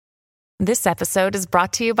This episode is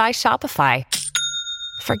brought to you by Shopify.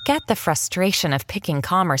 Forget the frustration of picking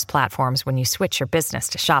commerce platforms when you switch your business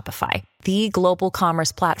to Shopify, the global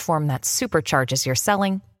commerce platform that supercharges your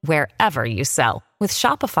selling wherever you sell. With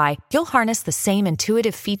Shopify, you'll harness the same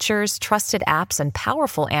intuitive features, trusted apps, and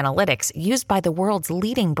powerful analytics used by the world's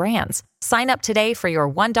leading brands. Sign up today for your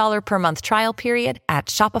 $1 per month trial period at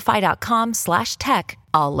shopify.com/tech,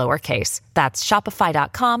 all lowercase. That's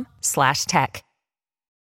shopify.com/tech.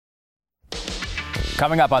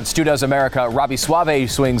 Coming up on Stu Does America, Robby Soave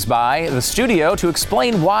swings by the studio to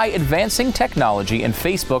explain why advancing technology and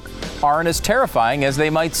Facebook aren't as terrifying as they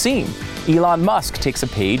might seem. Elon Musk takes a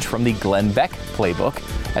page from the Glenn Beck playbook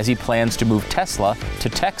as he plans to move Tesla to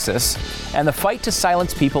Texas, and the fight to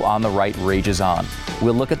silence people on the right rages on.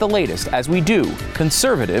 We'll look at the latest as we do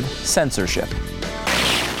conservative censorship.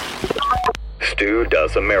 Stu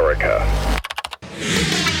Does America.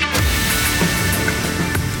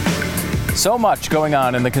 So much going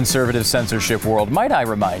on in the conservative censorship world. Might I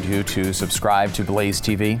remind you to subscribe to Blaze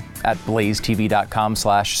TV at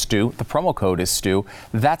blazetv.com/Stu. The promo code is Stu.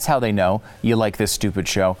 That's how they know you like this stupid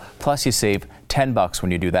show. Plus, you save $10 when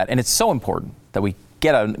you do that. And it's so important that we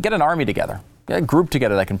get an army together, get a group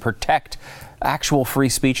together that can protect actual free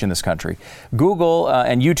speech in this country. Google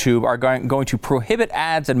and YouTube are going to prohibit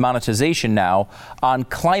ads and monetization now on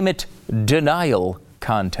climate denial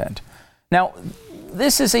content. Now,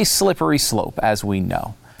 this is a slippery slope, as we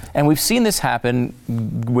know. And we've seen this happen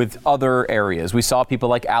with other areas. We saw people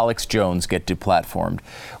like Alex Jones get deplatformed.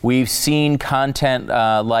 We've seen content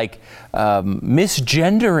like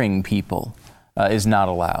misgendering people is not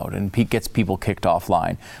allowed and gets people kicked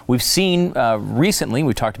offline. We've seen recently,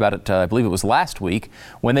 we talked about it, I believe it was last week,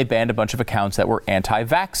 when they banned a bunch of accounts that were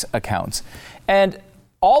anti-vax accounts. And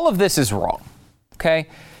all of this is wrong, okay?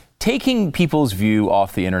 Taking people's view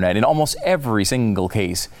off the internet in almost every single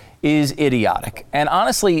case is idiotic. And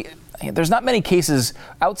honestly, there's not many cases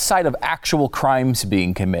outside of actual crimes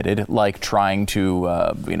being committed, like trying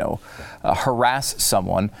to, harass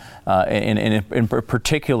someone in a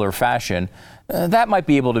particular fashion. That might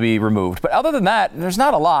be able to be removed. But other than that, there's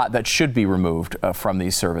not a lot that should be removed from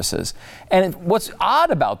these services. What's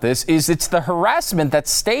odd about this is it's the harassment that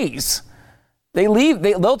stays.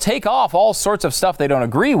 They'll take off all sorts of stuff they don't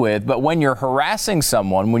agree with, but when you're harassing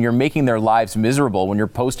someone, when you're making their lives miserable, when you're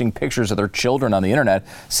posting pictures of their children on the internet,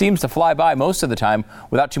 seems to fly by most of the time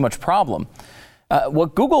without too much problem.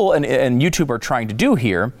 What Google and YouTube are trying to do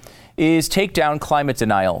here is take down climate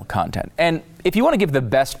denial content. And if you want to give the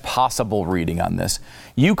best possible reading on this,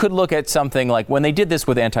 you could look at something like when they did this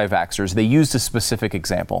with anti-vaxxers, they used a specific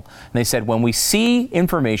example. And they said, when we see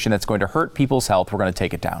information that's going to hurt people's health, we're going to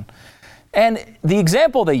take it down. And the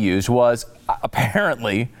example they used was,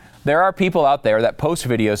 apparently, there are people out there that post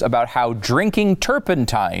videos about how drinking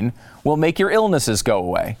turpentine will make your illnesses go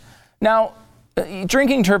away. Now,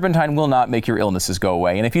 drinking turpentine will not make your illnesses go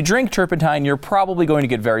away. And if you drink turpentine, you're probably going to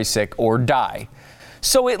get very sick or die.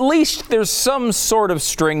 So at least there's some sort of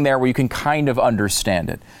string there where you can kind of understand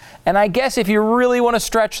it. And I guess if you really want to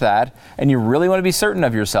stretch that and you really want to be certain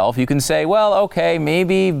of yourself, you can say, well, okay,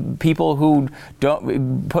 maybe people who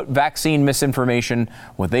don't put vaccine misinformation,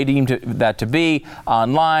 what they deem that to be,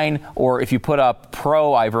 online, or if you put up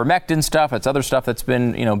pro-ivermectin stuff, that's other stuff that's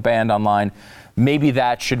been banned online, maybe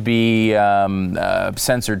that should be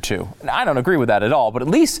censored too. And I don't agree with that at all, but at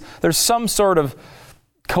least there's some sort of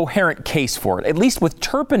coherent case for it. At least with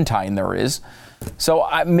turpentine there is. So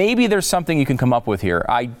maybe there's something you can come up with here.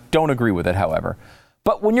 I don't agree with it, however.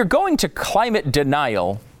 But when you're going to climate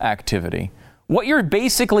denial activity, what you're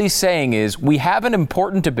basically saying is we have an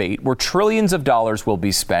important debate where trillions of dollars will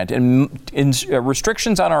be spent and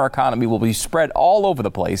restrictions on our economy will be spread all over the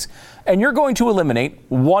place. And you're going to eliminate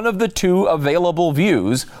one of the two available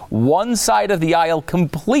views, one side of the aisle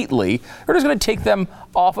completely. You're just going to take them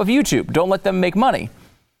off of YouTube. Don't let them make money.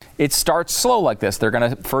 It starts slow like this. They're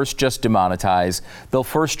going to first just demonetize. They'll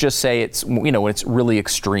first just say it's really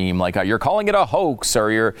extreme, like you're calling it a hoax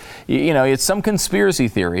or it's some conspiracy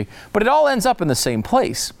theory. But it all ends up in the same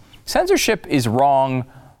place. Censorship is wrong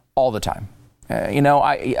all the time.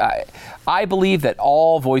 I believe that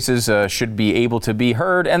all voices should be able to be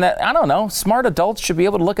heard, and that smart adults should be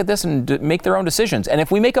able to look at this and make their own decisions. And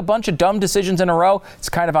if we make a bunch of dumb decisions in a row, it's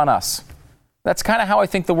kind of on us. That's kind of how I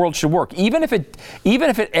think the world should work. Even if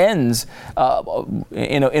it ends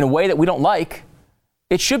in a way that we don't like,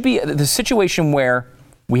 it should be the situation where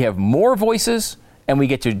we have more voices and we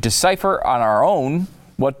get to decipher on our own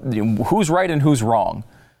who's right and who's wrong.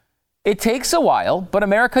 It takes a while, but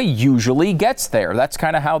America usually gets there. That's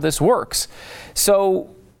kind of how this works.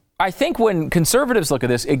 So I think when conservatives look at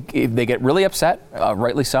this, they get really upset,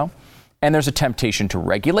 rightly so. And there's a temptation to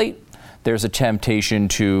regulate. There's a temptation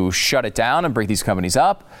to shut it down and break these companies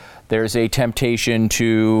up. There's a temptation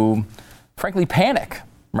to, frankly, panic,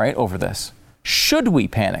 right, over this. Should we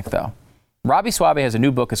panic, though? Robby Soave has a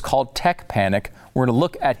new book. It's called Tech Panic. We're going to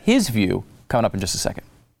look at his view coming up in just a second.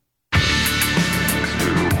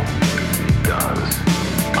 Stu does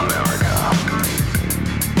America.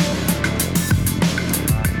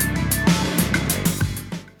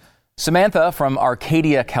 Samantha from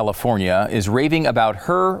Arcadia, California, is raving about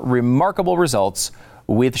her remarkable results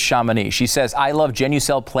with Chamonix. She says, I love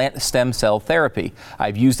Genucell plant stem cell therapy.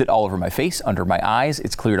 I've used it all over my face, under my eyes.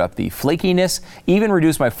 It's cleared up the flakiness, even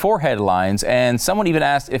reduced my forehead lines, and someone even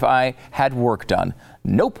asked if I had work done.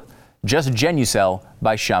 Nope. Just Genucell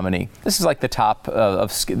by Chamonix. This is like the top of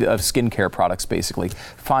skincare products, basically.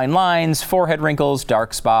 Fine lines, forehead wrinkles,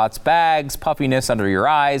 dark spots, bags, puffiness under your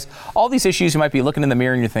eyes. All these issues you might be looking in the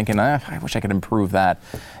mirror and you're thinking, I wish I could improve that.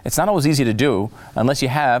 It's not always easy to do unless you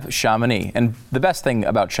have Chamonix. And the best thing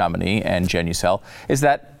about Chamonix and Genucell is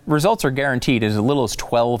that results are guaranteed as little as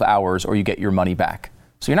 12 hours or you get your money back.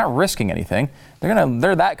 So you're not risking anything.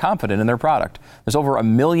 They're that confident in their product. There's over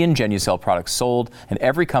 1 million Genucell products sold, and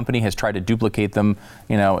every company has tried to duplicate them,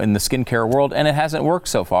 in the skincare world, and it hasn't worked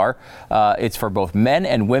so far. It's for both men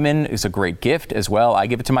and women. It's a great gift as well. I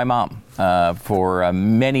give it to my mom for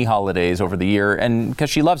many holidays over the year, and because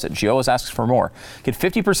she loves it, she always asks for more. Get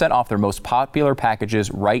 50% off their most popular packages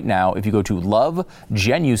right now if you go to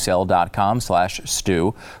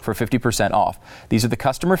lovegenucell.com/Stu for 50% off. These are the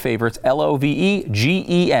customer favorites,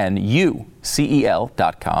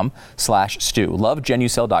 LOVEGENUCEL.com/Stu.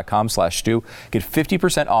 LoveGenucell.com/Stu. Get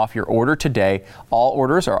 50% off your order today. All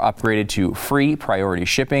orders are upgraded to free priority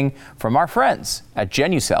shipping from our friends at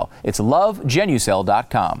Genucell. It's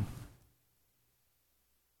LoveGenucell.com.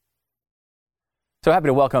 So happy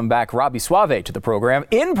to welcome back Robby Soave to the program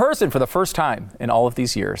in person for the first time in all of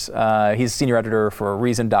these years. He's senior editor for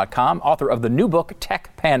Reason.com, author of the new book,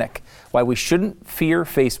 Tech Panic, Why We Shouldn't Fear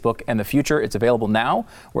Facebook and the Future. It's available now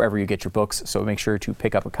wherever you get your books, so make sure to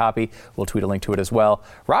pick up a copy. We'll tweet a link to it as well.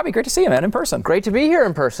 Robby, great to see you, man, in person. Great to be here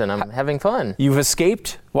in person. I'm having fun. You've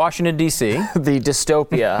escaped Washington, D.C. The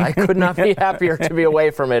dystopia. I could not be happier to be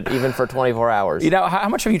away from it, even for 24 hours. How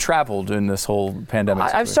much have you traveled in this whole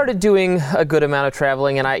pandemic? I've started doing a good amount of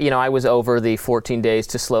traveling, and I was over the 14 days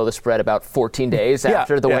to slow the spread about 14 days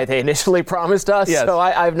after the way they initially promised us. Yes. So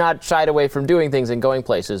I've not shied away from doing things and going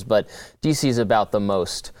places, but D.C. is about the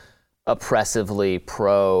most oppressively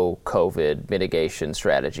pro-COVID mitigation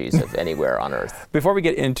strategies of anywhere on Earth. Before we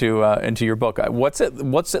get into your book, what's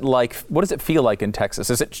it like? What does it feel like in Texas?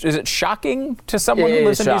 Is it shocking to someone who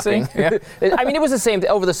lives in D.C.? Yeah. I mean, it was the same.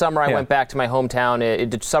 Over the summer, I went back to my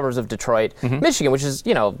hometown, suburbs of Detroit, Michigan, which is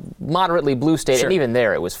moderately blue state, and even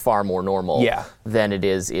there, it was far more normal than it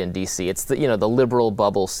is in D.C. It's the liberal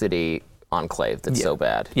bubble city enclave that's so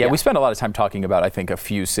bad. Yeah, we spend a lot of time talking about, I think, a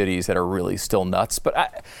few cities that are really still nuts.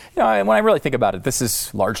 But when I really think about it, this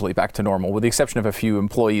is largely back to normal, with the exception of a few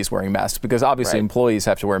employees wearing masks, because obviously employees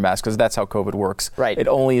have to wear masks because that's how COVID works. Right. It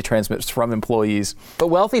only transmits from employees. But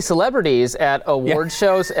wealthy celebrities at award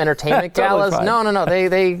shows, entertainment galas, no,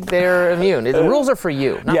 they're immune. The rules are for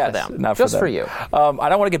you, not for them. Not just for you. I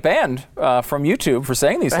don't want to get banned from YouTube for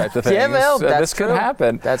saying these types of things. This could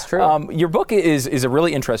happen. That's true. Your book is a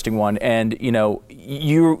really interesting one, and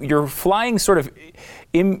you're flying sort of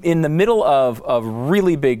in the middle of a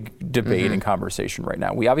really big debate and conversation right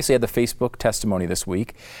now. We obviously had the Facebook testimony this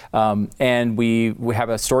week, and we have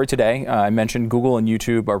a story today. I mentioned Google and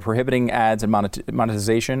YouTube are prohibiting ads and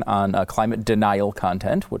monetization on climate denial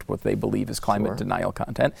content, what they believe is climate denial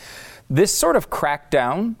content. This sort of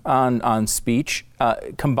crackdown on speech,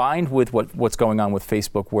 combined with what's going on with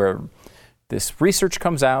Facebook, where this research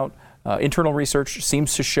comes out. Internal research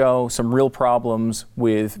seems to show some real problems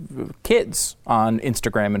with kids on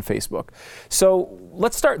Instagram and Facebook. So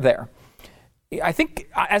let's start there. I think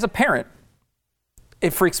as a parent,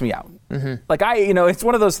 it freaks me out. Like it's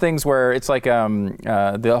one of those things where it's like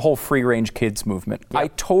the whole free range kids movement. I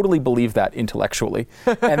totally believe that intellectually.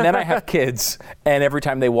 And then I have kids, and every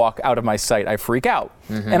time they walk out of my sight, I freak out.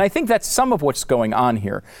 And I think that's some of what's going on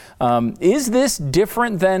here. Is this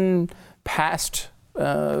different than past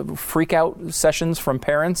freak out sessions from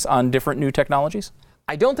parents on different new technologies?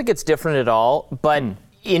 I don't think it's different at all, but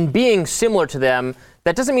in being similar to them,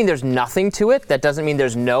 That doesn't mean there's nothing to it. That doesn't mean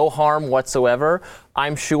there's no harm whatsoever.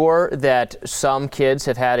 I'm sure that some kids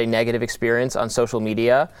have had a negative experience on social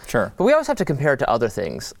media. Sure. But we always have to compare it to other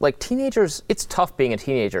things. Like teenagers, it's tough being a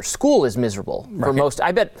teenager. School is miserable for most.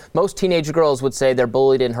 I bet most teenage girls would say they're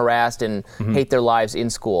bullied and harassed and hate their lives in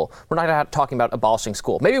school. We're not talking about abolishing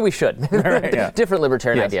school. Maybe we should. Different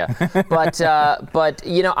libertarian idea. But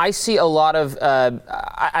I see a lot of,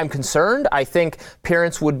 I'm concerned. I think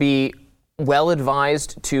parents would be well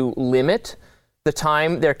advised to limit the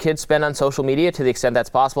time their kids spend on social media to the extent that's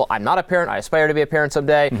possible. I'm not a parent. I aspire to be a parent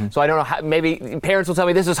someday. So I don't know how, maybe parents will tell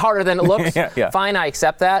me this is harder than it looks. Fine, I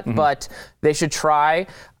accept that, but they should try.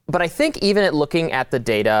 But I think even at looking at the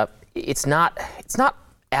data, it's not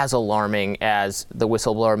as alarming as the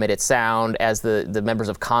whistleblower made it sound, as the members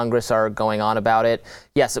of Congress are going on about it.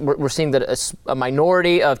 Yes, we're seeing that a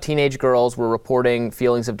minority of teenage girls were reporting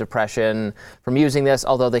feelings of depression from using this,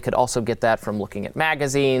 although they could also get that from looking at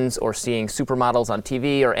magazines or seeing supermodels on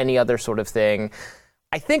TV or any other sort of thing.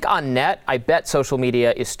 I think on net, I bet social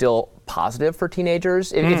media is still positive for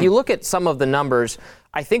teenagers. If you look at some of the numbers,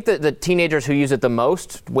 I think that the teenagers who use it the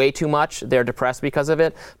most, way too much, they're depressed because of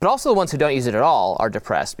it. But also the ones who don't use it at all are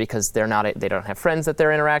depressed because they don't have friends that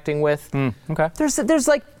they're interacting with. Okay. There's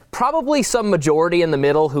like probably some majority in the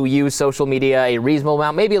middle who use social media a reasonable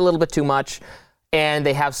amount, maybe a little bit too much, and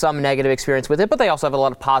they have some negative experience with it, but they also have a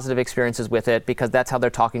lot of positive experiences with it because that's how they're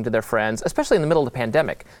talking to their friends, especially in the middle of the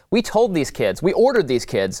pandemic. We ordered these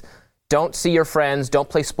kids, don't see your friends, don't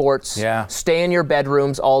play sports, stay in your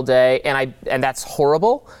bedrooms all day, and that's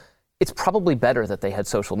horrible. It's probably better that they had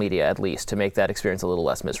social media at least to make that experience a little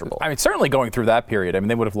less miserable. I mean, certainly going through that period, I mean,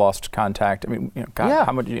 they would have lost contact. I mean,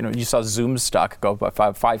 how much, you saw Zoom's stock go by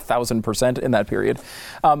 5,000% in that period.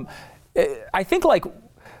 I think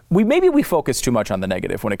we focus too much on the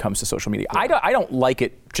negative when it comes to social media. I don't like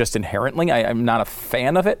it just inherently. I'm not a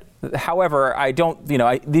fan of it. However, I don't,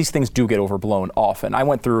 these things do get overblown often. I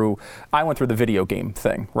went through the video game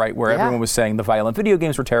thing, right, where everyone was saying the violent video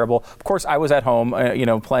games were terrible. Of course, I was at home,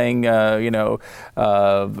 playing, Grand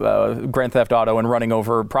Theft Auto and running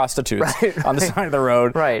over prostitutes on the side of the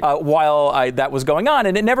road while that was going on,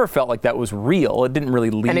 and it never felt like that was real. It didn't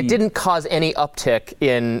really lead. And it didn't cause any uptick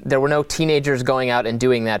there were no teenagers going out and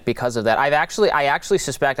doing that because of that. I actually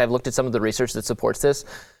suspect, I've looked at some of the research that supports this.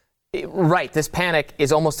 This panic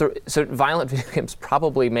is almost so violent video games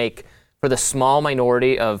probably make, for the small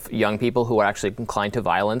minority of young people who are actually inclined to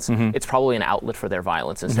violence, it's probably an outlet for their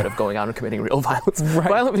violence instead of going out and committing real violence.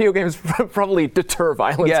 Violent video games probably deter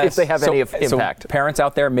violence if they have any impact. So parents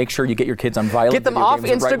out there, make sure you get your kids on violent Get them video off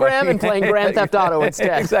games Instagram and playing Grand Theft Auto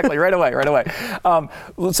instead. Exactly, right away.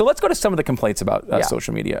 So let's go to some of the complaints about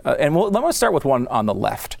social media. And let's start with one on the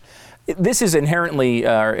left. This is inherently,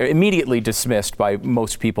 immediately dismissed by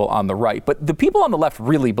most people on the right, but the people on the left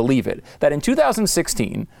really believe it, that in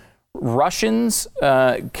 2016, Russians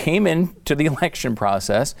came into the election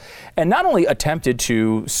process and not only attempted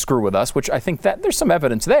to screw with us, which I think that there's some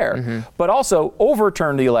evidence there, but also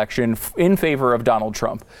overturned the election in favor of Donald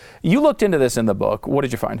Trump. You looked into this in the book. What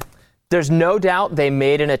did you find? There's no doubt they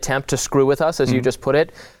made an attempt to screw with us, as you just put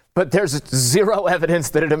it. But there's zero evidence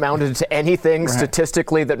that it amounted to anything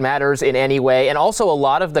statistically that matters in any way. And also a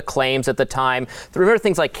lot of the claims at the time, remember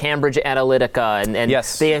things like Cambridge Analytica, and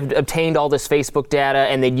they had obtained all this Facebook data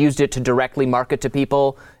and they'd used it to directly market to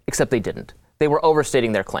people, except they didn't. They were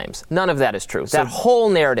overstating their claims. None of that is true. That whole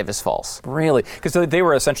narrative is false. Really? Because they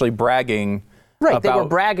were essentially bragging. They were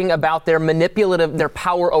bragging about their their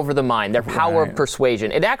power over the mind, their power of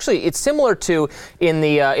persuasion. It's similar to in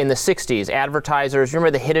the 60s, advertisers, remember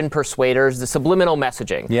the hidden persuaders, the subliminal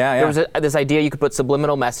messaging. There was this idea you could put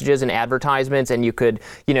subliminal messages in advertisements and you could,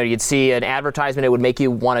 you'd see an advertisement, it would make you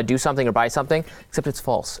want to do something or buy something, except it's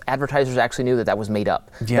false. Advertisers actually knew that was made up.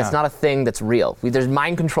 That's not a thing that's real.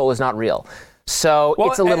 Mind control is not real. So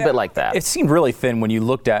it's a little bit like that. It seemed really thin when you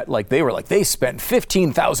looked at, they spent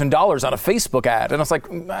 $15,000 on a Facebook ad. And I was like...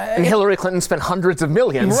 And Hillary Clinton spent hundreds of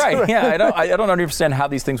millions. Right, yeah. I don't understand how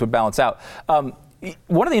these things would balance out.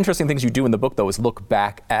 One of the interesting things you do in the book, though, is look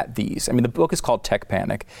back at these. I mean, the book is called Tech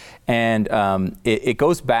Panic, and it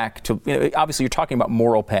goes back to... obviously, you're talking about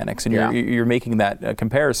moral panics, and you're making that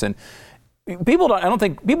comparison. People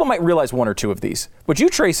might realize one or two of these, but you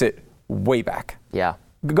trace it way back. Yeah.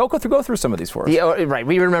 Go through some of these for us. Right.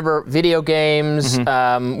 We remember video games.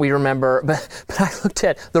 We remember, but I looked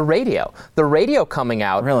at the radio. The radio coming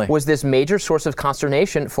out was this major source of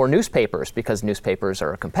consternation for newspapers because newspapers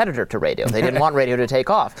are a competitor to radio. They didn't want radio to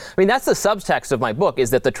take off. I mean, that's the subtext of my book,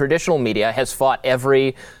 is that the traditional media has fought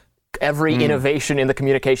every every innovation in the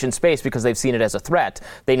communication space because they've seen it as a threat.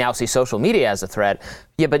 They now see social media as a threat.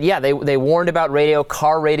 They warned about radio.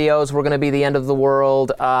 Car radios were going to be the end of the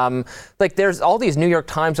world. There's all these New York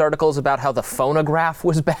Times articles about how the phonograph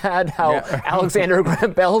was bad, how Alexander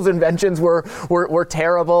Graham Bell's inventions were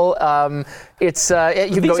terrible. You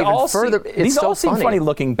can go even further. These all seem funny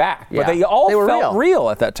looking back, but they all felt real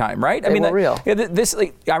at that time, right? They were real.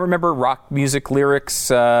 I remember rock music lyrics.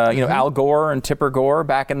 Al Gore and Tipper Gore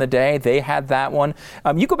back in the day. They had that one.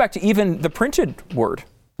 You go back to even the printed word.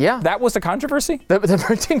 Yeah. That was the controversy? The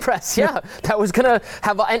printing press, yeah. That was going to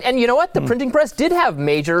have... And you know what? The printing press did have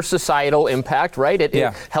major societal impact, right? It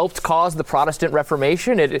helped cause the Protestant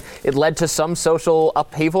Reformation. It led to some social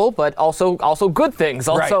upheaval, but also good things.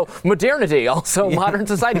 Also modernity, also modern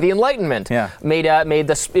society, the Enlightenment. Made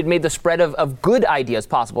the spread of good ideas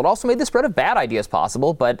possible. It also made the spread of bad ideas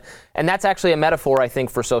possible. And that's actually a metaphor, I think,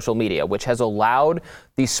 for social media, which has allowed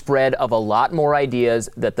the spread of a lot more ideas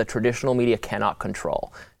that the traditional media cannot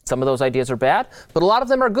control. Some of those ideas are bad, but a lot of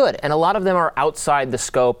them are good, and a lot of them are outside the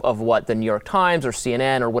scope of what the New York Times or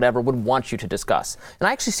CNN or whatever would want you to discuss. And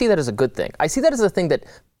I actually see that as a good thing. I see that as a thing that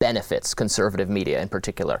benefits conservative media in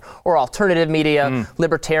particular, or alternative media,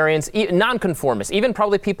 libertarians, nonconformists, even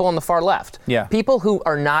probably people on the far left. People who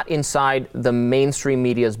are not inside the mainstream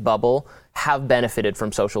media's bubble have benefited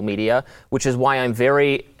from social media, which is why I'm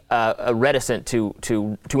very reticent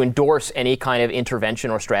to endorse any kind of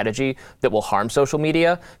intervention or strategy that will harm social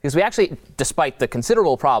media, because we actually, despite the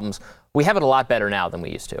considerable problems, we have it a lot better now than we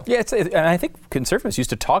used to. Yeah, and I think conservatives used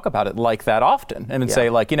to talk about it like that often, and say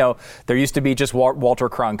there used to be just Walter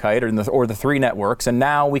Cronkite or the three networks, and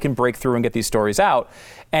now we can break through and get these stories out.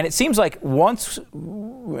 And it seems like once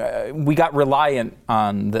we got reliant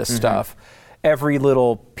on this stuff, every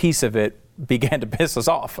little piece of it began to piss us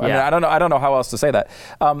off. I mean, I don't know how else to say that.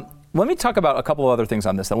 Let me talk about a couple of other things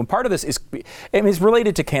on this, though. When part of this is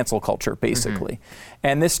related to cancel culture, basically.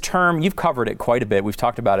 And this term, you've covered it quite a bit. We've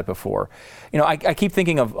talked about it before. I keep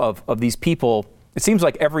thinking of these people. It seems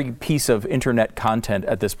like every piece of internet content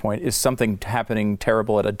at this point is something happening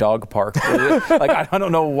terrible at a dog park. I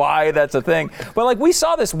don't know why that's a thing. But we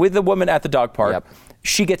saw this with the woman at the dog park.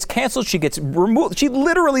 She gets canceled. She gets removed. She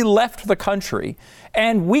literally left the country.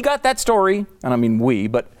 And we got that story, and I mean we,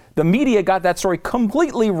 but the media got that story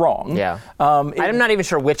completely wrong. I'm not even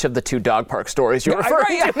sure which of the two dog park stories you're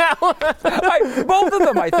referring to now. Both of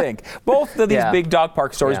them, I think. Both of these big dog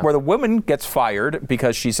park stories where the woman gets fired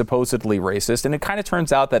because she's supposedly racist, and it kind of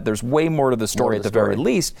turns out that there's way more to the story at the very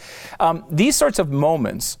least. These sorts of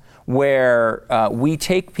moments where we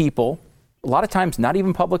take people, a lot of times not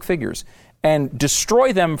even public figures, and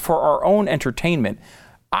destroy them for our own entertainment.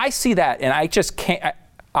 I see that, and I just can't.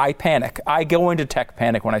 I panic. I go into tech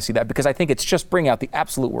panic when I see that, because I think it's just bringing out the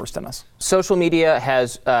absolute worst in us. Social media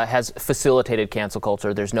has facilitated cancel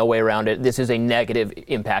culture. There's no way around it. This is a negative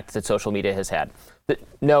impact that social media has had.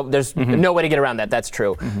 No, there's no way to get around that. That's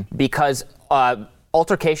true. Because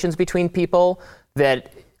altercations between people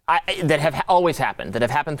that have always happened, that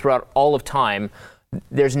have happened throughout all of time,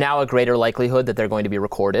 there's now a greater likelihood that they're going to be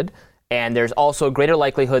recorded. And there's also a greater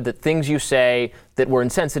likelihood that things you say that were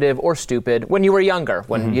insensitive or stupid when you were younger,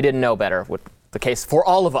 when you didn't know better, with the case for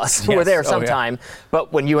all of us who were there sometime.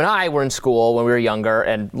 But when you and I were in school, when we were younger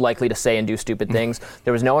and likely to say and do stupid things,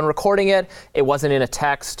 there was no one recording it. It wasn't in a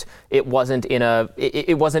text. It wasn't in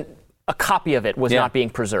it wasn't a copy of it was not being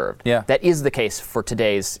preserved. That is the case for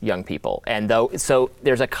today's young people. And so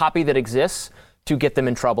there's a copy that exists to get them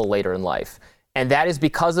in trouble later in life. And that is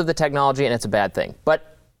because of the technology, and it's a bad thing.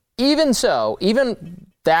 But even so, even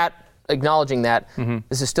that, acknowledging that,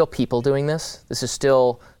 this is still people doing this. This is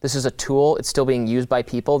a tool. It's still being used by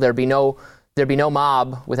people. There'd be no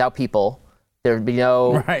mob without people. There'd be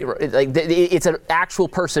no it's an actual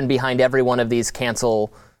person behind every one of these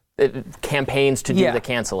cancel campaigns to do the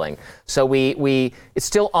canceling. So it's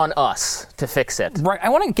still on us to fix it. Right. I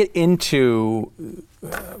want to get into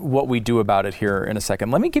what we do about it here in a second.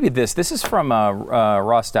 Let me give you this. This is from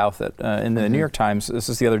Ross Douthat in the New York Times. This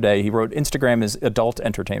is the other day. He wrote, Instagram is adult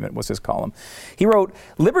entertainment, was his column. He wrote,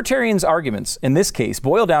 libertarians' arguments in this case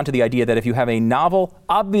boil down to the idea that if you have a novel,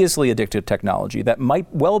 obviously addictive technology that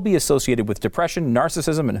might well be associated with depression,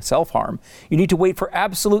 narcissism, and self-harm, you need to wait for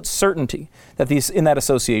absolute certainty that in that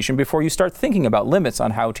association before you start thinking about limits on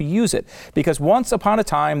how to use it. Because once upon a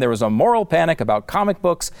time, there was a moral panic about comic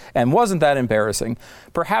books, and wasn't that embarrassing?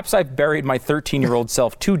 Perhaps I've buried my 13-year-old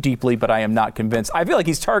self too deeply, but I am not convinced. I feel like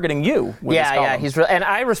he's targeting you with his column. And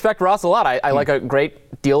I respect Ross a lot. I like a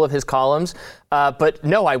great deal of his columns. But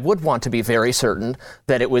no, I would want to be very certain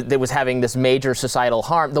that it was having this major societal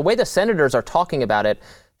harm. The way the senators are talking about it,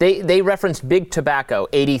 They referenced big tobacco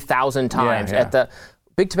 80,000 times at the.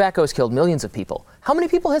 Big tobacco has killed millions of people. How many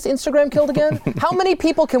people has Instagram killed again? How many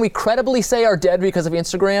people can we credibly say are dead because of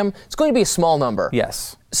Instagram? It's going to be a small number.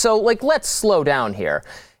 Yes. So, let's slow down here.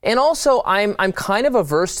 And also, I'm kind of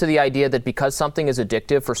averse to the idea that because something is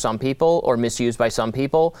addictive for some people or misused by some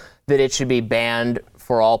people, that it should be banned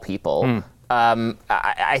for all people.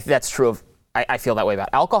 That's true of. I feel that way about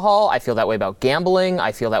alcohol. I feel that way about gambling.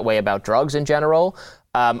 I feel that way about drugs in general.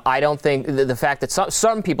 I don't think the fact that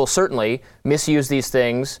some people certainly misuse these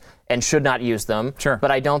things and should not use them. Sure.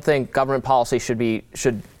 But I don't think government policy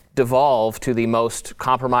should devolve to the most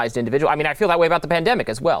compromised individual. I mean, I feel that way about the pandemic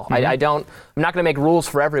as well. I'm not going to make rules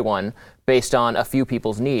for everyone based on a few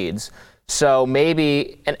people's needs. So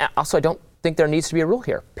maybe, and also I don't think there needs to be a rule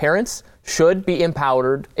here. Parents should be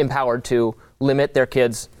empowered to limit their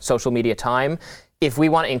kids' social media time. If we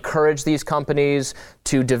want to encourage these companies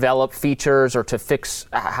to develop features or to fix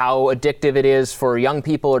how addictive it is for young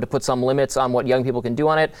people or to put some limits on what young people can do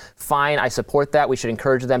on it, fine, I support that. We should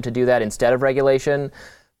encourage them to do that instead of regulation.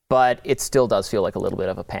 But it still does feel like a little bit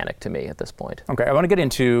of a panic to me at this point. Okay, I want to get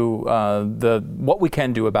into what we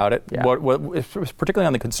can do about it, what, particularly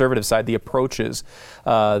on the conservative side, the approaches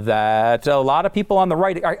that a lot of people on the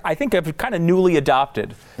right, I think, have kind of newly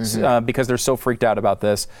adopted because they're so freaked out about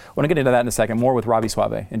this. I want to get into that in a second. More with Robby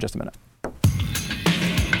Soave in just a minute.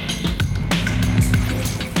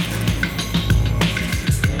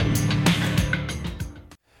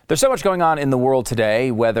 There's so much going on in the world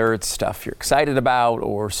today, whether it's stuff you're excited about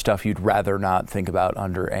or stuff you'd rather not think about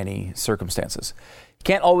under any circumstances. You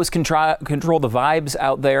can't always control the vibes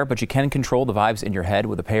out there, but you can control the vibes in your head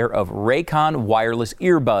with a pair of Raycon wireless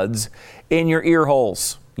earbuds in your ear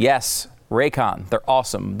holes. Yes, Raycon, they're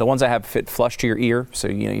awesome. The ones I have fit flush to your ear, so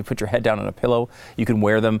you put your head down on a pillow, you can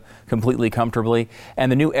wear them completely comfortably. And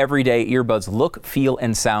the new everyday earbuds look, feel,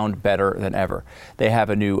 and sound better than ever. They have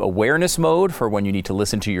a new awareness mode for when you need to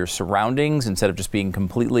listen to your surroundings instead of just being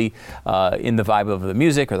completely in the vibe of the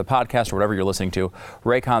music or the podcast or whatever you're listening to.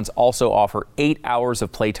 Raycons also offer 8 hours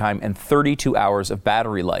of playtime and 32 hours of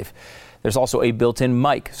battery life. There's also a built-in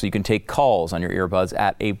mic, so you can take calls on your earbuds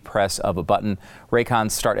at a press of a button.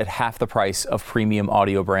 Raycons start at half the price of premium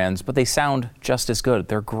audio brands, but they sound just as good.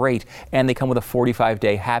 They're great, and they come with a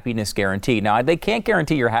 45-day happiness guarantee. Now, they can't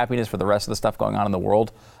guarantee your happiness for the rest of the stuff going on in the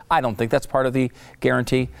world. I don't think that's part of the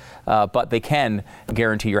guarantee, but they can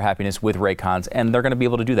guarantee your happiness with Raycons, and they're going to be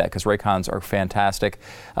able to do that because Raycons are fantastic.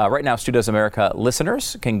 Right now, Stu Does America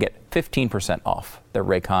listeners can get 15% off their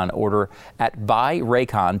Raycon order at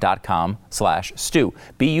buyraycon.com/Stu.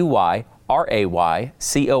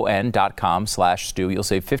 BUYRAYCON.com/Stu. You'll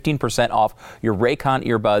save 15% off your Raycon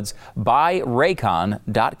earbuds.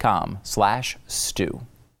 Buyraycon.com/Stu.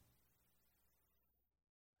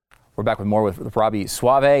 We're back with more with Robby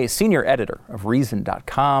Soave, senior editor of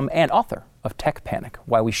Reason.com and author of Tech Panic,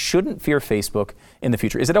 Why We Shouldn't Fear Facebook in the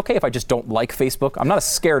Future. Is it okay if I just don't like Facebook? I'm not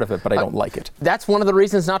scared of it, but I don't like it. That's one of the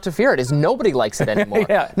reasons not to fear it, is nobody likes it anymore.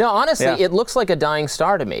 No, honestly, it looks like a dying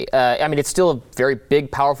star to me. I mean, it's still a very big,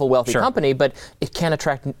 powerful, wealthy company, but it can't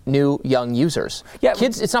attract new, young users.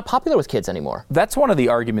 Kids, it's not popular with kids anymore. That's one of the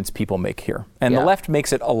arguments people make here. And the left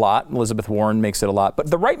makes it a lot. Elizabeth Warren makes it a lot. But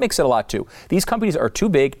the right makes it a lot, too. These companies are too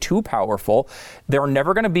big, too powerful. They're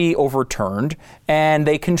never going to be overturned. And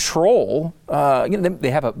they control,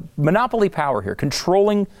 they have a monopoly power here,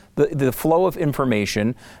 controlling the flow of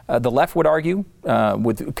information. The left would argue,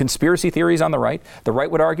 with conspiracy theories on the right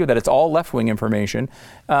would argue that it's all left-wing information.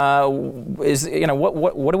 What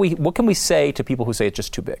can we say to people who say it's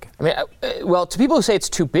just too big? I mean, well, to people who say it's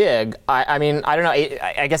too big, I mean, I don't know.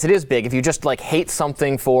 I guess it is big. If you just hate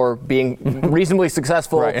something for being reasonably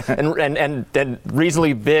successful and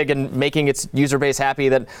reasonably big and making its user base happy,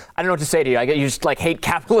 then I don't know what to say to you. You just hate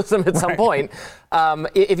capitalism at some point.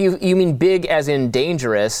 If you mean big as in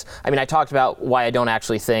dangerous, I mean, I talked about why I don't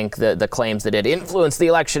actually think the claims that it influenced the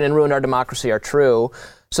election and ruined our democracy are true.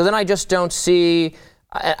 So then I just don't see,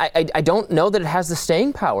 I don't know that it has the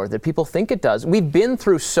staying power that people think it does. We've been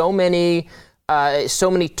through so many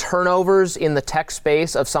turnovers in the tech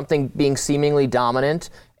space of something being seemingly dominant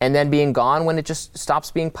and then being gone when it just stops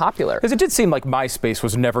being popular. Because it did seem like MySpace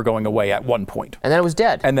was never going away at one point. And then it was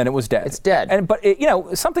dead. It's dead. But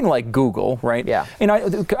something like Google, right? Yeah.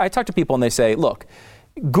 I talk to people and they say, look,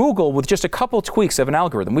 Google, with just a couple tweaks of an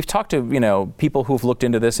algorithm, we've talked to people who've looked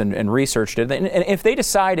into this and researched it, and if they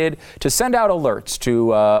decided to send out alerts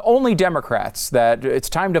to only Democrats that it's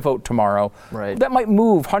time to vote tomorrow, that might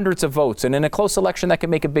move hundreds of votes, and in a close election that can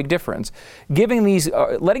make a big difference. Letting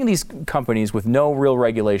these companies with no real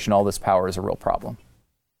regulation all this power is a real problem.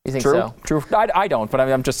 You think so? True. I don't, but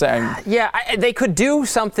I'm just saying. Yeah, they could do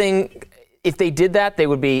something. If they did that,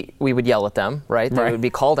 we would yell at them, right? They would be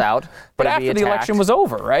called out. But after the election was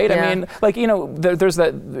over, right? Yeah. I mean, there's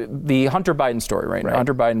the Hunter Biden story, right?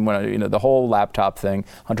 Hunter Biden, the whole laptop thing,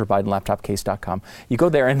 HunterBidenLaptopCase.com. You go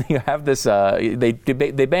there and you have this, they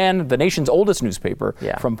ban the nation's oldest newspaper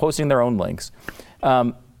from posting their own links.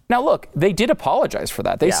 Now, look, they did apologize for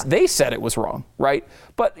that. They said it was wrong, right?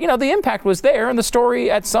 But, the impact was there, and the story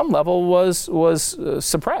at some level was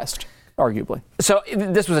suppressed, arguably. So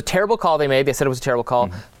this was a terrible call they made. They said it was a terrible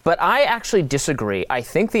call. But I actually disagree. I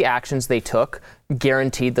think the actions they took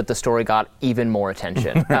guaranteed that the story got even more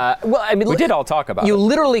attention. We did all talk about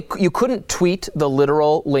it. You couldn't tweet the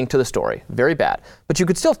literal link to the story. Very bad. But you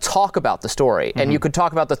could still talk about the story, and you could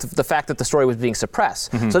talk about the fact that the story was being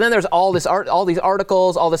suppressed. So then there's all these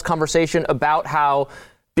articles, all this conversation about how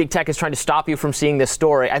big tech is trying to stop you from seeing this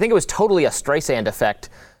story. I think it was totally a Streisand effect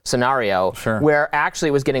scenario where actually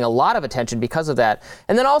it was getting a lot of attention because of that.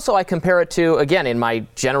 And then also I compare it to, again, in my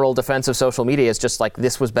general defense of social media, it's just like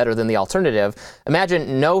this was better than the alternative.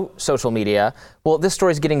 Imagine no social media. Well, this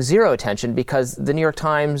story is getting zero attention because the New York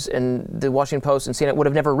Times and the Washington Post and CNN would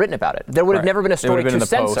have never written about it. There would have never been a story to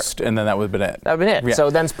censor. Post, and then that would have been it. That would have been it. Yeah. So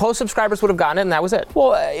then Post subscribers would have gotten it, and that was it.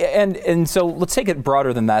 Well, and so let's take it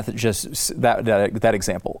broader than that. Just that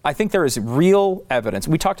example. I think there is real evidence.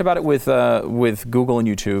 We talked about it with Google and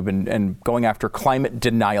YouTube and going after climate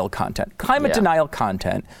denial content. Climate denial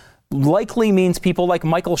content likely means people like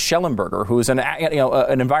Michael Schellenberger, who's an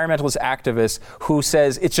environmentalist activist who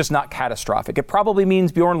says it's just not catastrophic. It probably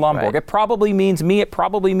means Bjorn Lomborg. Right. It probably means me. It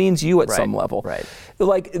probably means you at some level. Right.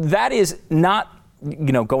 Like, that is not,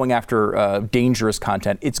 going after dangerous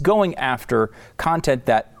content. It's going after content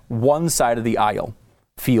that one side of the aisle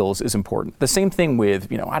feels is important. The same thing with,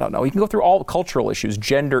 I don't know, you can go through all cultural issues,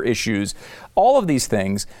 gender issues, all of these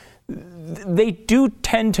things. They do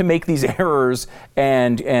tend to make these errors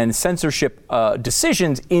and censorship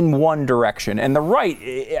decisions in one direction. And the right,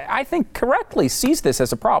 I think, correctly sees this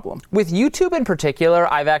as a problem. With YouTube in particular,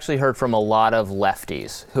 I've actually heard from a lot of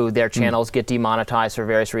lefties who their channels get demonetized for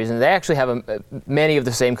various reasons. They actually have many of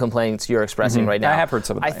the same complaints you're expressing right now. I have heard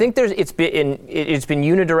some of that. I think it's been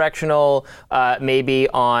unidirectional, maybe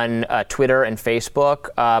on Twitter and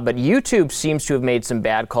Facebook, but YouTube seems to have made some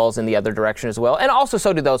bad calls in the other direction as well. And also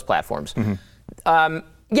so do those platforms. And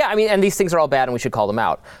these things are all bad and we should call them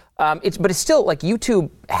out. But it's still like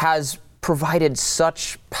YouTube has provided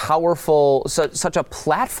such such a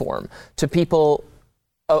platform to people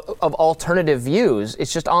of alternative views.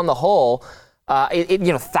 It's just on the whole,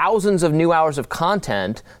 thousands of new hours of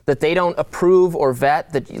content that they don't approve or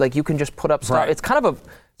vet that like you can just put up stuff. Right. It's kind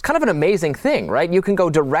of an amazing thing, right? You can go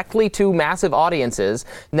directly to massive audiences,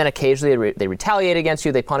 and then occasionally they retaliate against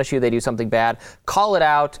you, they punish you, they do something bad, call it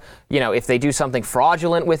out. If they do something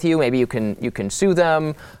fraudulent with you, maybe you can sue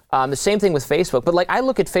them. The same thing with Facebook. But I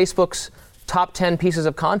look at Facebook's top 10 pieces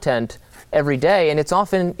of content every day, and it's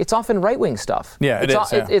often right-wing stuff. Yeah,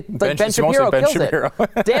 Ben Shapiro kills it.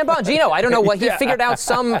 Dan Bongino, I don't know what he figured out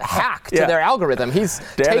some hack to their algorithm. He's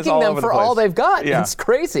taking them for all they've got. Yeah. It's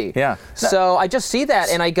crazy. Yeah. So I just see that,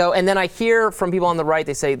 and then I hear from people on the right.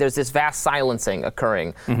 They say there's this vast silencing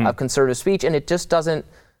occurring of conservative speech, and it just doesn't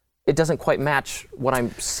quite match what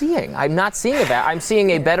I'm seeing. I'm not seeing that. I'm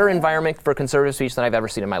seeing a better environment for conservative speech than I've ever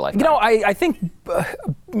seen in my life. I think,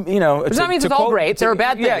 that means it's all great. There are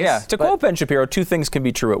bad things. Yeah. To quote Ben Shapiro, two things can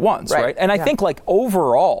be true at once, right? And I think,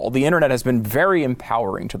 overall, the internet has been very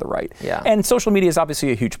empowering to the right. Yeah. And social media is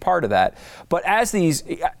obviously a huge part of that. But as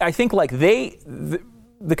I think,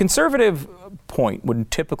 the conservative point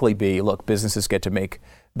would typically be, look, businesses get to make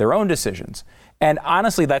their own decisions. And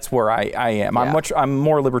honestly, that's where I am. Yeah. I'm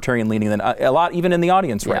more libertarian leaning than a lot, even in the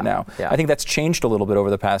audience right now. Yeah. I think that's changed a little bit over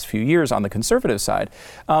the past few years on the conservative side.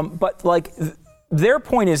 But their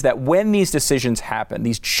point is that when these decisions happen,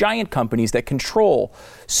 these giant companies that control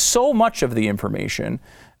so much of the information,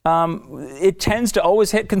 it tends to always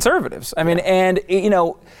hit conservatives.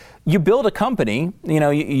 You build a company,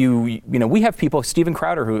 we have people, Steven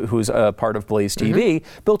Crowder, who's a part of Blaze TV,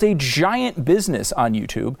 built a giant business on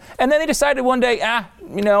YouTube. And then they decided one day,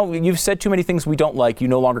 you've said too many things we don't like. You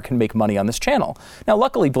no longer can make money on this channel. Now,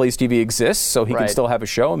 luckily, Blaze TV exists, so he can still have a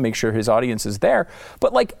show and make sure his audience is there.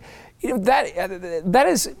 But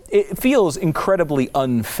it feels incredibly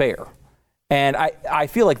unfair. And I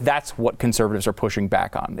feel like that's what conservatives are pushing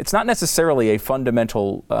back on. It's not necessarily a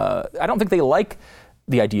fundamental, I don't think they like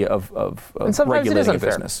the idea of regulating a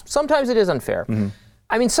business. Sometimes it is unfair.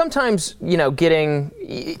 Sometimes,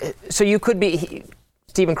 so you could be,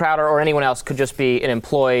 Steven Crowder or anyone else could just be an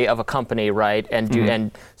employee of a company, right, and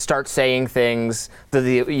and start saying things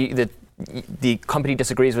that the company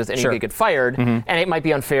disagrees with, and you could get fired, and it might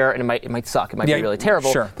be unfair, and it might suck, it might be really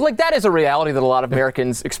terrible. But like that is a reality that a lot of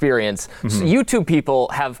Americans experience. So YouTube people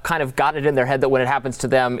have kind of gotten it in their head that when it happens to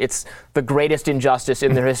them, it's the greatest injustice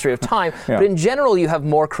in their history of time. But in general, you have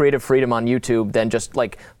more creative freedom on YouTube than just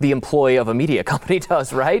like the employee of a media company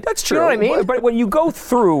does, right? That's true. You know what I mean? But when you go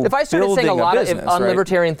through, if I started saying a lot of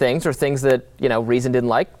unlibertarian things or things that Reason didn't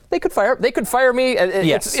like, they could fire me.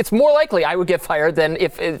 Yes. It's more likely I would get fired than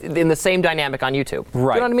if in the same dynamic on YouTube.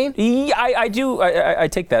 Right. You know what I mean? Yeah, I do. I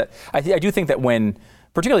take that. I do think that when,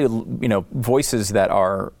 particularly, voices that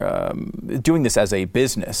are doing this as a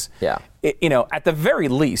business, at the very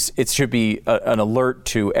least, it should be an alert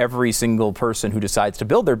to every single person who decides to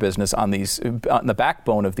build their business on the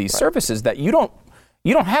backbone of these services that you don't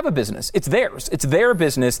have a business. It's theirs. It's their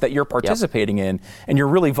business that you're participating in, and you're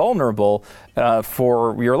really vulnerable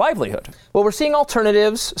for your livelihood. Well, we're seeing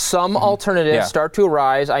alternatives. Some alternatives start to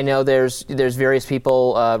arise. I know there's various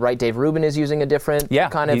people. Right, Dave Rubin is using a different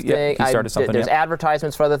kind of thing. He started something. There's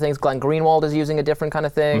advertisements for other things. Glenn Greenwald is using a different kind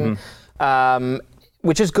of thing.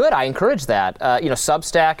 Which is good. I encourage that.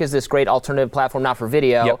 Substack is this great alternative platform, not for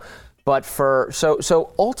video. But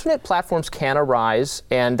so alternate platforms can arise,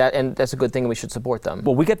 and that's a good thing, and we should support them.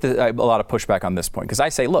 Well, we get a lot of pushback on this point because I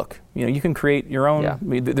say, look, you can create your own. I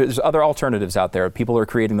mean, there's other alternatives out there. People are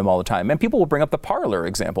creating them all the time, and people will bring up the Parler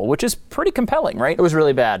example, which is pretty compelling, right? It was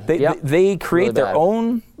really bad. They create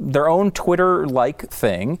really their own Twitter-like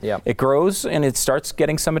thing. It grows and it starts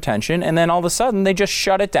getting some attention, and then all of a sudden they just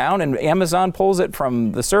shut it down, and Amazon pulls it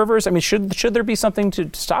from the servers. I mean, should there be something to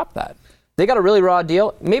stop that? They got a really raw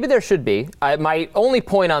deal. Maybe there should be. My only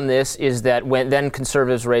point on this is that when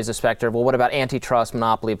conservatives raise the specter, well, what about antitrust,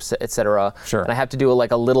 monopoly, et cetera? Sure. And I have to do a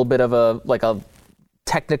little bit of a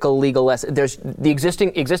technical legal lesson. There's the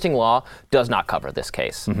existing law does not cover this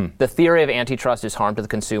case. The theory of antitrust is harm to the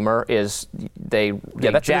consumer is they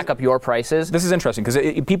jack up your prices. This is interesting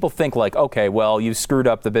because people think like, okay, well, you screwed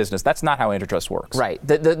up the business. That's not how antitrust works. Right.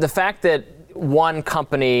 The fact that one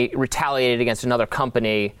company retaliated against another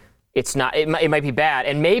company, it's not. It might be bad,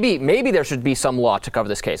 and maybe there should be some law to cover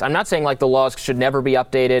this case. I'm not saying like the laws should never be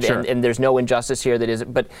updated, and there's no injustice here that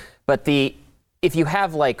isn't. But if you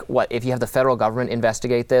have if you have the federal government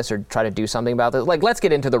investigate this or try to do something about this, let's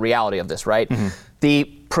get into the reality of this, right? The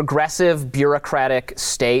progressive bureaucratic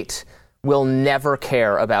state will never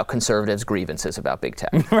care about conservatives' grievances about big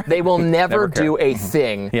tech. They will never do a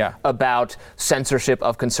thing about censorship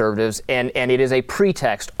of conservatives, and it is a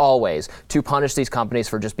pretext always to punish these companies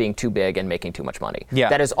for just being too big and making too much money.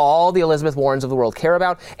 That is all the Elizabeth Warrens of the world care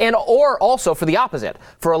about, or also for the opposite,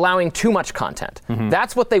 for allowing too much content.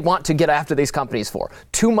 That's what they want to get after these companies for.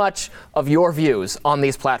 Too much of your views on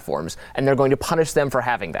these platforms, and they're going to punish them for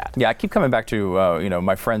having that. Yeah, I keep coming back to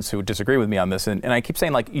my friends who disagree with me on this, and I keep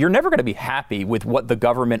saying you're never going to be happy with what the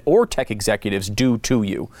government or tech executives do to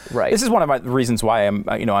you. Right. This is one of the reasons why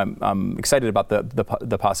I'm excited about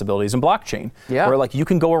the possibilities in blockchain. Where you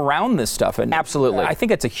can go around this stuff, and absolutely, I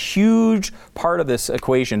think it's a huge part of this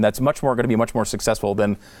equation that's going to be much more successful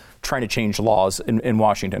than trying to change laws in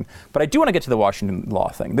Washington. But I do want to get to the Washington law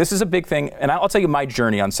thing. This is a big thing, and I'll tell you my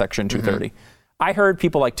journey on Section 230. I heard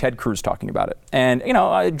people like Ted Cruz talking about it, and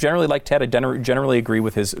I generally like Ted. I generally agree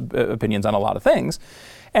with his opinions on a lot of things.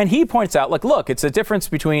 And he points out, look, it's a difference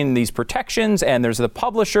between these protections, and there's the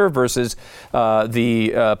publisher versus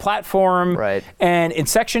the platform. Right. And in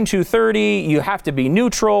Section 230, you have to be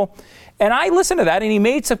neutral. And I listened to that, and he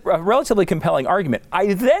made a relatively compelling argument.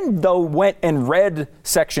 I then, though, went and read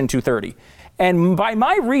Section 230. And by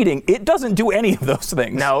my reading, it doesn't do any of those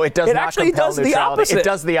things. No, it does not. It actually does neutrality. the opposite. It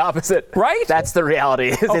does the opposite. Right? That's the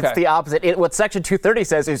reality. Okay. It's the opposite. What Section 230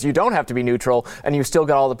 says is you don't have to be neutral, and you still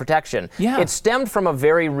get all the protection. Yeah. It stemmed from a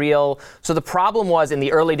very real. So the problem was in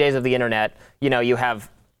the early days of the internet, you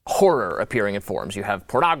have horror appearing in forums. You have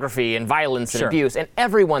pornography and violence and abuse, and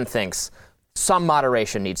everyone thinks some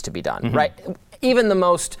moderation needs to be done. Right? Even the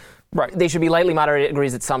most. Right. They should be lightly moderated,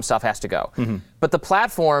 agrees that some stuff has to go. But the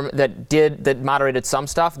platform that moderated some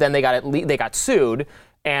stuff, then they got sued,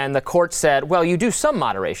 and the court said, well, you do some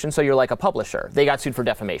moderation, so you're like a publisher. They got sued for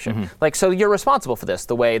defamation. So you're responsible for this,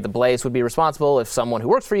 the way the Blaze would be responsible if someone who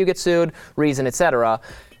works for you gets sued, Reason, et cetera.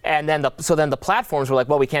 And then the platforms were like,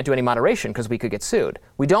 well, we can't do any moderation because we could get sued.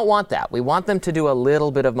 We don't want that. We want them to do a little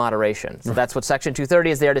bit of moderation. So that's what Section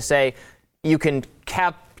 230 is there to say. You can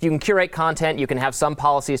can curate content, you can have some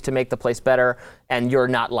policies to make the place better, and you're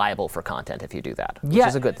not liable for content if you do that, which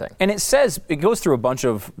is a good thing. And it goes through a bunch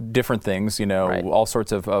of different things, all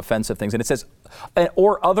sorts of offensive things, and it says,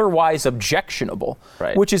 or otherwise objectionable,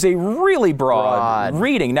 which is a really broad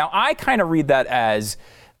reading. Now, I kind of read that as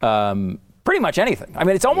pretty much anything. I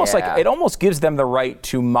mean, it's almost like it almost gives them the right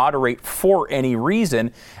to moderate for any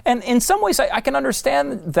reason. And in some ways, I can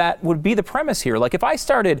understand that would be the premise here. Like if I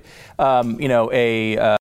started,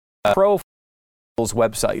 a pro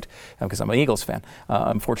website, because I'm an Eagles fan,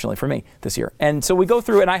 unfortunately for me this year. And so we go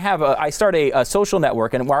through and I start a social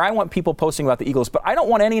network and where I want people posting about the Eagles, but I don't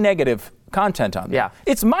want any negative content on there. Yeah.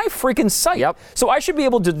 It's my freaking site. Yep. So I should be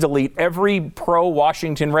able to delete every pro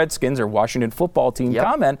Washington Redskins or Washington football team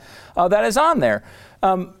comment that is on there.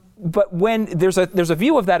 But when there's a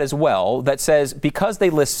view of that as well that says, because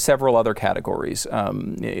they list several other categories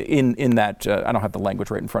in that, I don't have the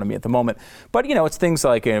language right in front of me at the moment, but it's things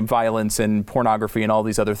like violence and pornography and all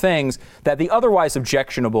these other things, that the otherwise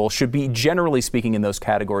objectionable should be generally speaking in those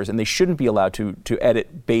categories, and they shouldn't be allowed to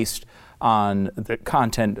edit based on the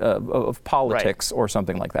content of politics or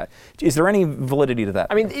something like that. Is there any validity to that?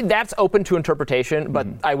 I mean, that's open to interpretation, but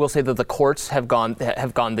I will say that the courts have gone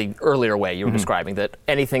the earlier way you were describing, that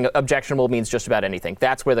anything objectionable means just about anything.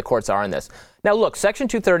 That's where the courts are in this. Now, look, Section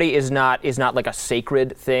 230 is not like a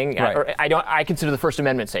sacred thing. Right. I consider the First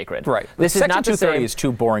Amendment sacred. Right. This Section is not 230 is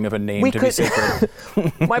too boring of a name to be sacred.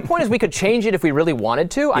 My point is, we could change it if we really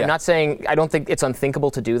wanted to. I'm not saying I don't think it's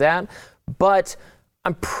unthinkable to do that, but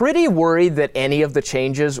I'm pretty worried that any of the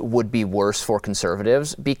changes would be worse for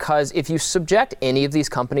conservatives, because if you subject any of these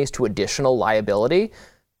companies to additional liability,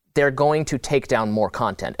 they're going to take down more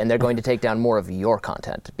content, and they're going to take down more of your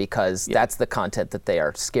content, because that's the content that they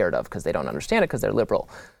are scared of, because they don't understand it, because they're liberal.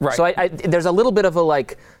 Right. So there's a little bit of a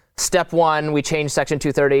step one, we change Section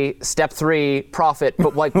 230. Step three, profit.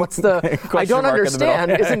 But what's the? I don't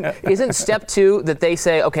understand. Isn't step two that they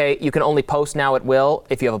say, okay, you can only post now at will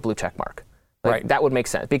if you have a blue check mark? Right. That would make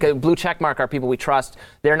sense, because blue checkmark are people we trust.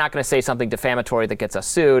 They're not going to say something defamatory that gets us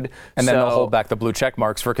sued. And then they'll hold back the blue check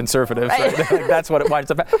marks for conservatives. Right? That's what it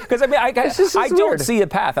winds up. Because I don't see a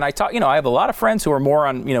path. And I have a lot of friends who are more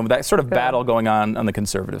on that sort of battle going on the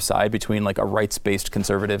conservative side between like a rights-based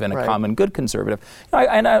conservative and a common good conservative.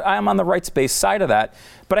 I'm on the rights-based side of that.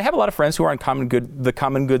 But I have a lot of friends who are on the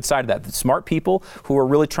common good side of that. The smart people who are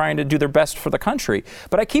really trying to do their best for the country.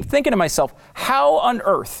 But I keep thinking to myself, how on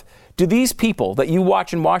earth do these people that you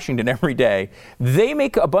watch in Washington every day, they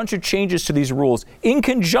make a bunch of changes to these rules in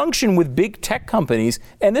conjunction with big tech companies,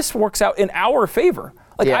 and this works out in our favor?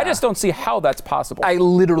 I just don't see how that's possible. I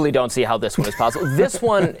literally don't see how this one is possible. This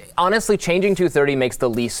one, honestly, changing 230 makes the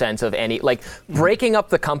least sense of any. Breaking up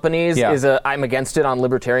the companies I'm against it on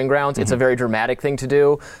libertarian grounds. It's a very dramatic thing to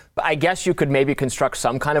do. But I guess you could maybe construct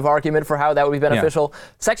some kind of argument for how that would be beneficial.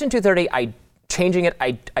 Section 230, changing it,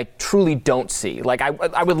 I truly don't see.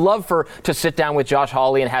 I would love to sit down with Josh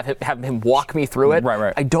Hawley and have him walk me through it.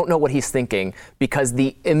 Right. I don't know what he's thinking, because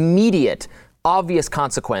the immediate, obvious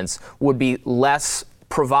consequence would be less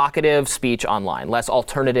provocative speech online, less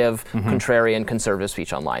alternative, contrarian, conservative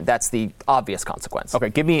speech online. That's the obvious consequence.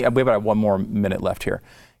 Okay, we have about 1 more minute left here.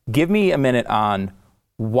 Give me a minute on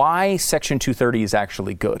why Section 230 is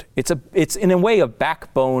actually good. It's in a way a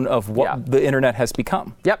backbone of what the internet has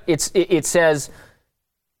become. Yep. It says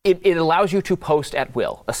it allows you to post at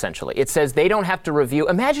will, essentially. It says they don't have to review.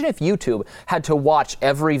 Imagine if YouTube had to watch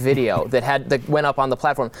every video that went up on the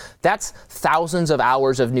platform. That's thousands of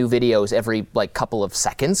hours of new videos every couple of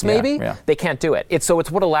seconds, maybe. Yeah. They can't do it. It's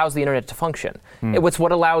what allows the internet to function. It's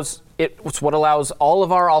what allows all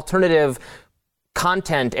of our alternative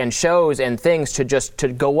content and shows and things to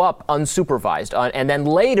go up unsupervised, and then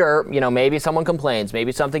later, maybe someone complains,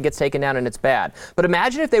 maybe something gets taken down and it's bad. But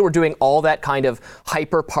imagine if they were doing all that kind of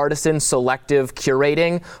hyper-partisan selective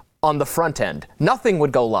curating on the front end. Nothing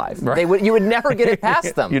would go live. Right. You would never get it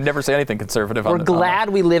past them. You'd never say anything conservative. We're glad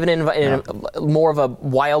we live in more of a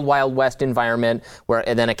wild, wild west environment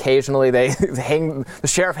and then occasionally the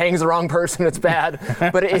sheriff hangs the wrong person. It's bad.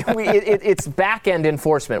 But it's back end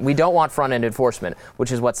enforcement. We don't want front end enforcement,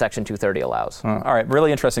 which is what Section 230 allows. All right,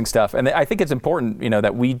 really interesting stuff. And I think it's important,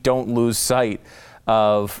 that we don't lose sight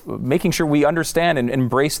of making sure we understand and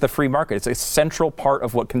embrace the free market. It's a central part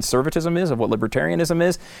of what conservatism is, of what libertarianism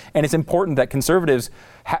is, and it's important that conservatives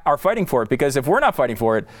are fighting for it, because if we're not fighting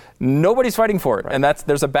for it, nobody's fighting for it, and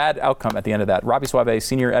there's a bad outcome at the end of that. Robby Soave,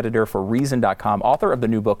 senior editor for Reason.com, author of the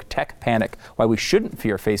new book, Tech Panic, Why We Shouldn't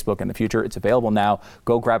Fear Facebook in the Future. It's available now.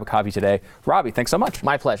 Go grab a copy today. Robby, thanks so much.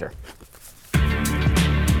 My pleasure.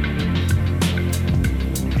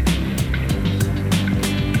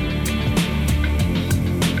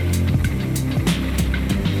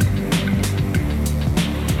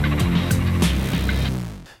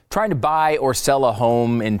 Trying to buy or sell a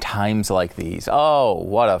home in times like these. Oh,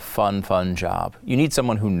 what a fun job. You need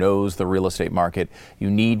someone who knows the real estate market.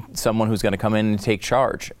 You need someone who's going to come in and take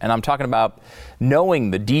charge. And I'm talking about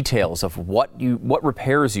knowing the details of what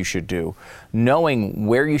repairs you should do, knowing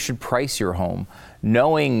where you should price your home,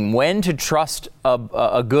 knowing when to trust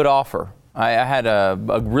a good offer. I had a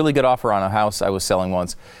really good offer on a house I was selling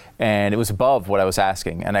once, and it was above what I was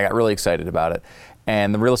asking, and I got really excited about it.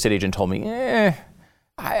 And the real estate agent told me,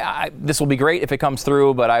 this will be great if it comes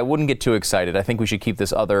through, but I wouldn't get too excited. I think we should keep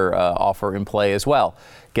this other offer in play as well.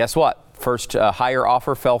 Guess what? First higher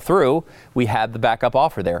offer fell through. We had the backup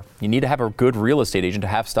offer there. You need to have a good real estate agent to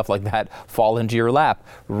have stuff like that fall into your lap.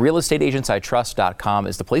 RealestateAgentsITrust.com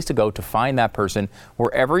is the place to go to find that person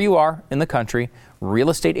wherever you are in the country.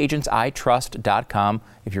 RealestateAgentsITrust.com.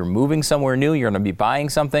 If you're moving somewhere new, you're going to be buying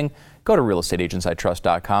something, go to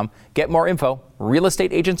RealestateAgentsITrust.com. Get more info.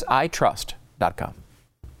 RealestateAgentsITrust.com.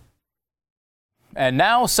 And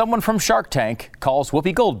now someone from Shark Tank calls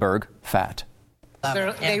Whoopi Goldberg fat.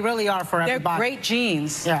 They really are for everybody. They're great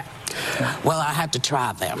jeans. Yeah. Well, I have to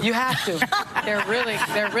try them. You have to. They're really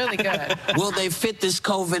good. Will they fit this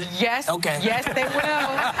COVID? Yes. Okay. Yes, they will.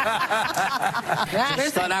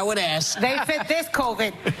 Just thought I would ask. They fit this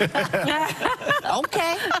COVID.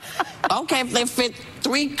 Okay. If they fit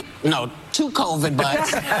two COVID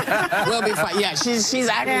butts, we'll be fine. Yeah, she's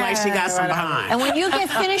acting like she got some behind. And when you get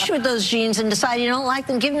finished with those jeans and decide you don't like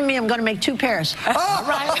them, give them to me. I'm going to make 2 pairs. All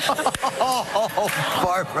right.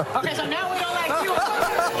 Barbara. Okay, so now we don't like you.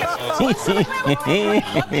 Let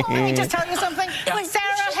me just tell you something.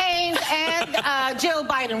 Sarah Haynes and Jill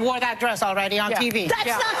Biden wore that dress already on TV. That's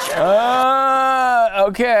not true.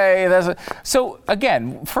 Okay. So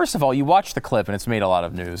again, first of all, you watch the clip and it's made a lot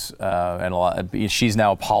of news, she's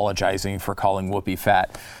now apologizing for calling Whoopi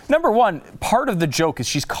fat. Number one, part of the joke is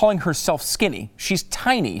she's calling herself skinny. She's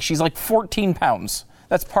tiny. She's like 14 pounds.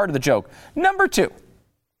 That's part of the joke. Number two,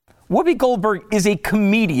 Whoopi Goldberg is a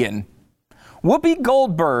comedian. Whoopi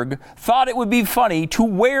Goldberg thought it would be funny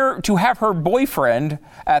to have her boyfriend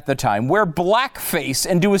at the time wear blackface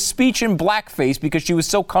and do a speech in blackface because she was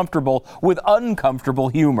so comfortable with uncomfortable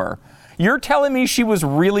humor. You're telling me she was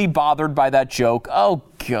really bothered by that joke? Oh,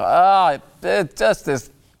 God.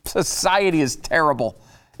 This society is terrible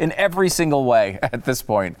in every single way at this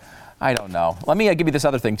point. I don't know. Let me give you this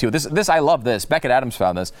other thing, too. This I love this. Beckett Adams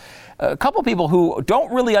found this. A couple people who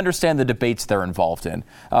don't really understand the debates they're involved in.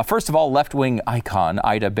 First of all, left-wing icon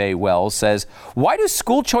Ida Bay Wells says, why do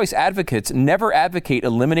school choice advocates never advocate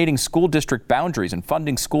eliminating school district boundaries and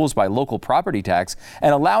funding schools by local property tax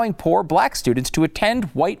and allowing poor black students to attend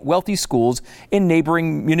white wealthy schools in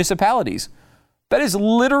neighboring municipalities? That is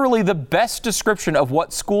literally the best description of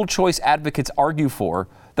what school choice advocates argue for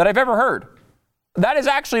that I've ever heard. That is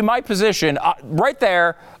actually my position right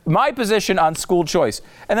there, my position on school choice.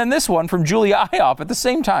 And then this one from Julia Iop at the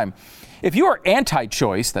same time. If you are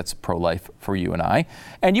anti-choice, that's pro-life for you and I,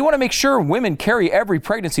 and you want to make sure women carry every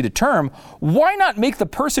pregnancy to term, why not make the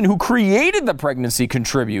person who created the pregnancy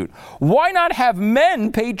contribute? Why not have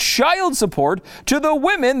men pay child support to the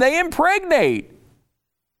women they impregnate?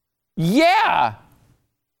 Yeah.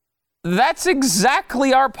 That's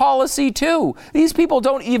exactly our policy, too. These people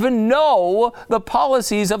don't even know the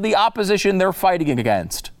policies of the opposition they're fighting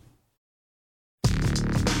against.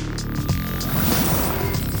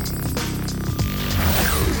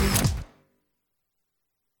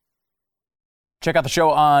 Check out the show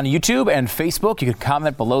on YouTube and Facebook. You can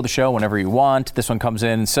comment below the show whenever you want. This one comes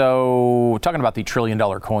in. So, talking about the $1 trillion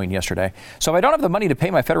coin yesterday. So, if I don't have the money to pay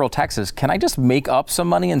my federal taxes, can I just make up some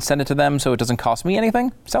money and send it to them so it doesn't cost me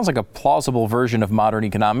anything? Sounds like a plausible version of modern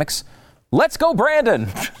economics. Let's go, Brandon.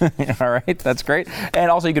 All right, that's great. And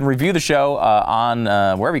also, you can review the show on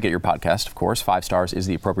wherever you get your podcast, of course. 5 stars is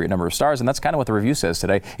the appropriate number of stars. And that's kind of what the review says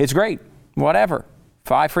today. It's great. Whatever.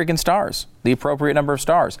 5 freaking stars, the appropriate number of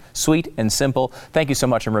stars. Sweet and simple. Thank you so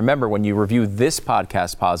much. And remember, when you review this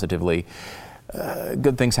podcast positively,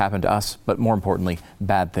 good things happen to us, but more importantly,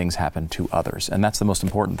 bad things happen to others. And that's the most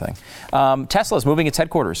important thing. Tesla is moving its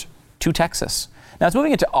headquarters to Texas. Now, it's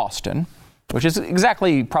moving it to Austin, which is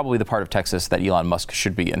exactly probably the part of Texas that Elon Musk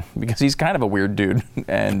should be in, because he's kind of a weird dude.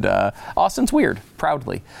 And Austin's weird,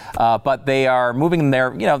 proudly. But they are moving them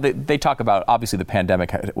there. You know, they talk about, obviously, the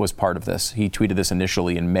pandemic was part of this. He tweeted this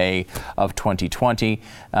initially in May of 2020.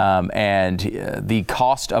 And the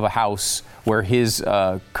cost of a house where his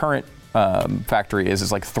current factory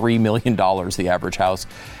is like $3 million, the average house.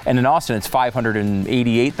 And in Austin, it's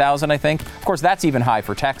 $588,000, I think. Of course, that's even high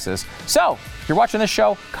for Texas. So, if you're watching this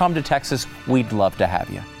show, come to Texas. We'd love to have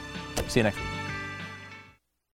you. See you next week.